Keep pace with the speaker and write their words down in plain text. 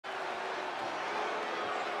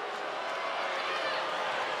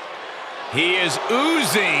He is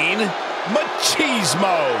oozing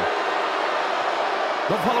machismo.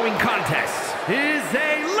 The following contest is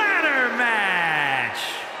a ladder match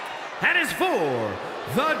and is for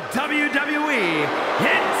the WWE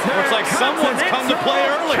Intercontinental Looks like someone's come to play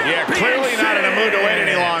early. Yeah, clearly not in a mood to wait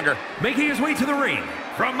any longer. Making his way to the ring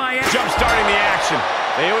from Miami. Jump starting the action.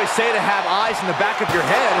 They always say to have eyes in the back of your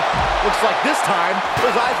head. Looks like this time,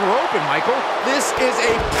 those eyes were open, Michael. This is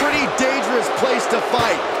a pretty dangerous place to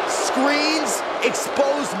fight. Screens,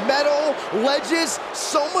 exposed metal, ledges,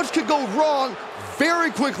 so much could go wrong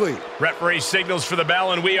very quickly. Referee signals for the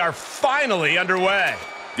bell, and we are finally underway.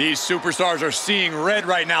 These superstars are seeing red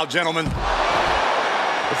right now, gentlemen.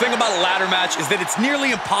 The thing about a ladder match is that it's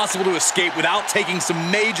nearly impossible to escape without taking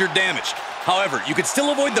some major damage. However, you can still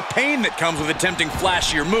avoid the pain that comes with attempting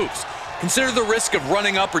flashier moves. Consider the risk of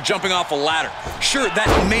running up or jumping off a ladder. Sure, that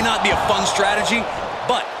may not be a fun strategy,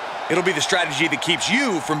 but it'll be the strategy that keeps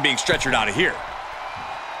you from being stretchered out of here.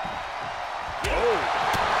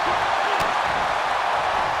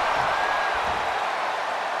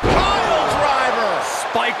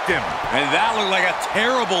 Spiked him, and that looked like a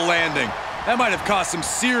terrible landing. That might have caused some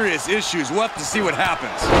serious issues. We'll have to see what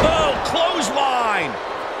happens. Oh, clothesline!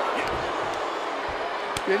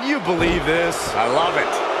 Can you believe this? I love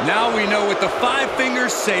it. Now we know what the five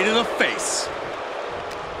fingers say to the face.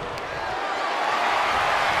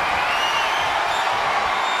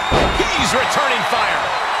 He's returning fire.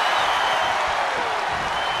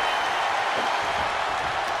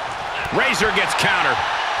 Razor gets countered.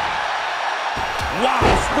 Wow,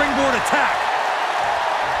 springboard attack.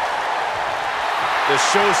 The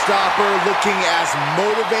showstopper looking as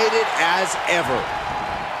motivated as ever.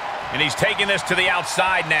 And he's taking this to the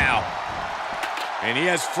outside now. And he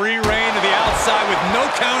has free reign to the outside with no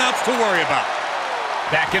countouts to worry about.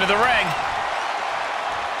 Back into the ring.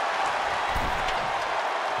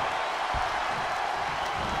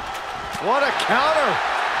 What a counter.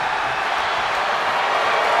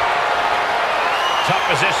 Tough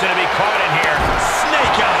position to be caught in here.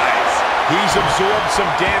 Snake eyes. He's absorbed some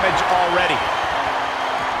damage already.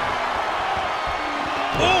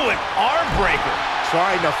 Ooh, an arm breaker.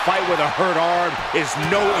 Trying to fight with a hurt arm is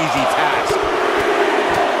no easy task.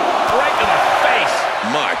 Right to the face.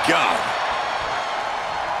 My God.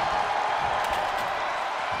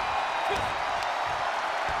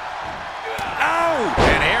 Ow!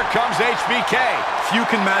 And here comes HBK. Few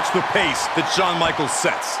can match the pace that Shawn Michaels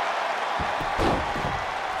sets.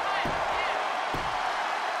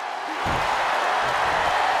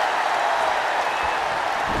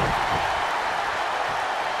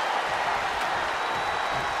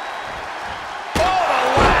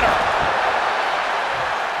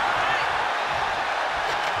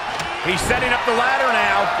 He's setting up the ladder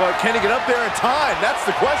now. But can he get up there in time? That's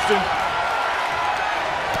the question.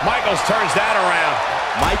 Michaels turns that around.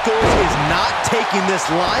 Michaels is not taking this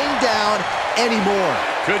lying down anymore.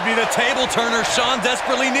 Could be the table turner Shawn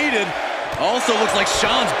desperately needed. Also looks like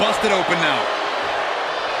Shawn's busted open now.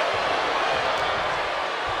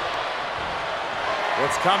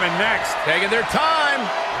 What's coming next? Taking their time.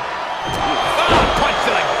 Punch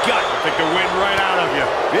to the gut. Took the wind right out of you.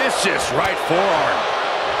 Vicious right forearm.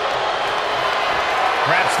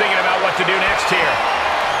 Perhaps thinking about what to do next here.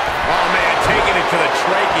 Oh, man, taking it to the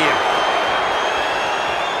trachea.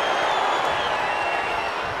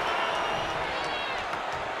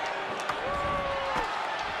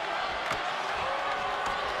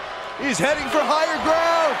 He's heading for higher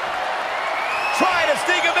ground. Trying to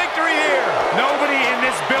sneak a victory here. Nobody in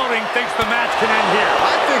this building thinks the match can end here.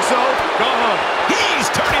 I think so. Go home. He's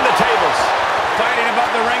turning the tables. Fighting above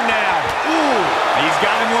the ring now. Ooh, he's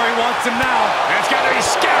got him where he wants him now. And it's got to be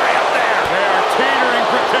scary up there. They are teetering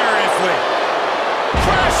precariously.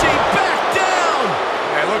 Crashing back down.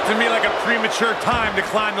 It looked to me like a premature time to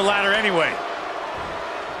climb the ladder anyway.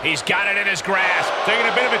 He's got it in his grasp. Taking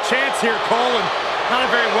a bit of a chance here, Cole, and not a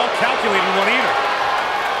very well-calculated one either.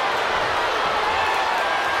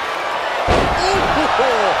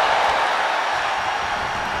 Ooh.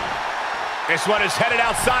 This one is headed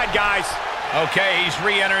outside, guys. Okay, he's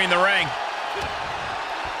re-entering the ring.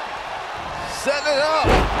 Setting it up.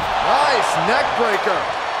 Nice neck breaker.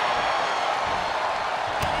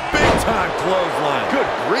 Big-time clothesline. Good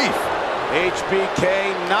grief.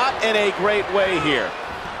 HBK not in a great way here.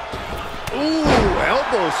 Ooh,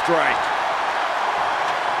 elbow strike.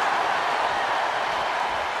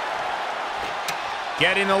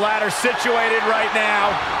 Getting the ladder situated right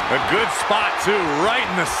now. A good spot, too, right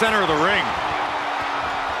in the center of the ring.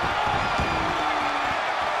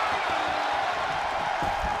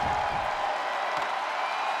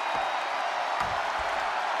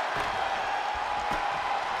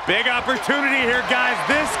 Big opportunity here, guys.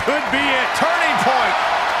 This could be it. Turning point.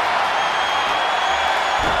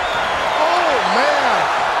 Oh, man.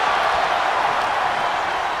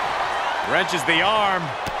 Wrenches the arm.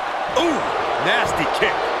 Ooh, nasty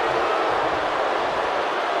kick.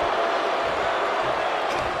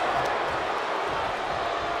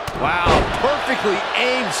 Wow, perfectly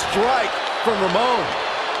aimed strike from Ramon.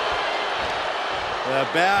 The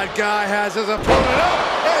bad guy has his opponent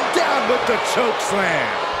up and down with the choke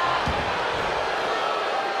slam.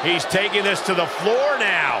 He's taking this to the floor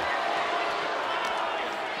now.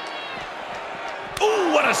 Ooh,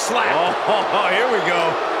 what a slap. Oh, here we go.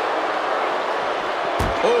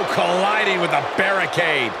 Oh, colliding with a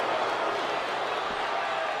barricade.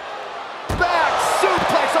 Back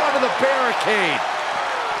suplex onto the barricade.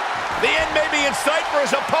 The end may be in sight for his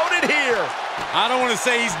opponent here. I don't want to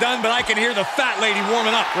say he's done, but I can hear the fat lady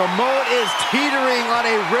warming up. Ramon is teetering on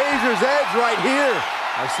a razor's edge right here.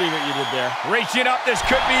 I see what you did there. Reaching up, this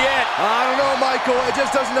could be it. I don't know, Michael. It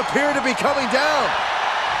just doesn't appear to be coming down.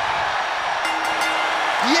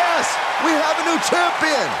 Yes, we have a new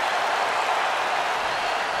champion.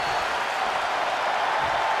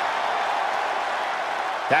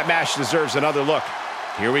 That match deserves another look.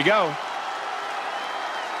 Here we go.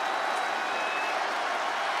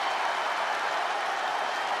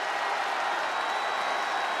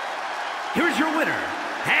 Here's your winner,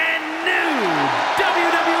 and